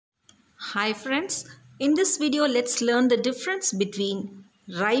Hi friends, in this video let's learn the difference between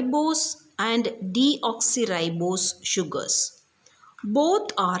ribose and deoxyribose sugars.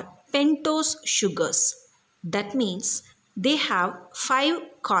 Both are pentose sugars. That means they have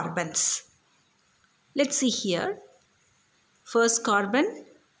 5 carbons. Let's see here. First carbon,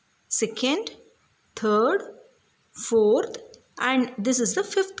 second, third, fourth, and this is the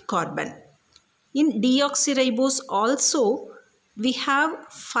 5th carbon. In deoxyribose also we have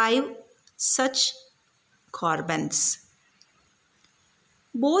 5 such carbons.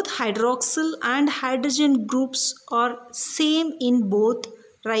 Both hydroxyl and hydrogen groups are same in both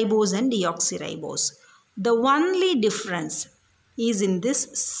ribose and deoxyribose. The only difference is in this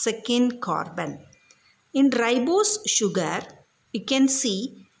second carbon. In ribose sugar, you can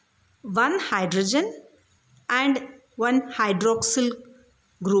see one hydrogen and one hydroxyl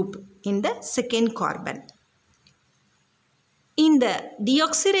group in the second carbon. In the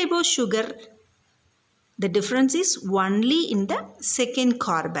deoxyribose sugar, the difference is only in the second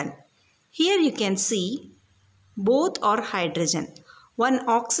carbon. Here you can see both are hydrogen. One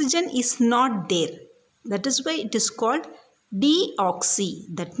oxygen is not there. That is why it is called deoxy.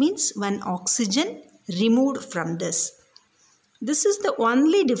 That means one oxygen removed from this. This is the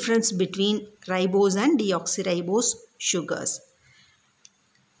only difference between ribose and deoxyribose sugars.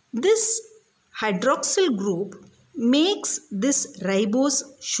 This hydroxyl group makes this ribose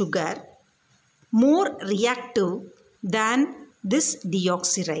sugar more reactive than this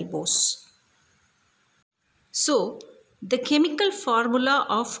deoxyribose. So, the chemical formula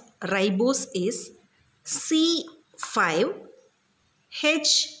of ribose is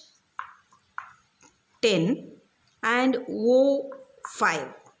C5H10 and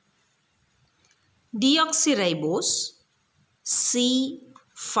O5. Deoxyribose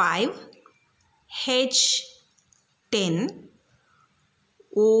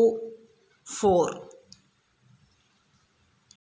C5H10O4.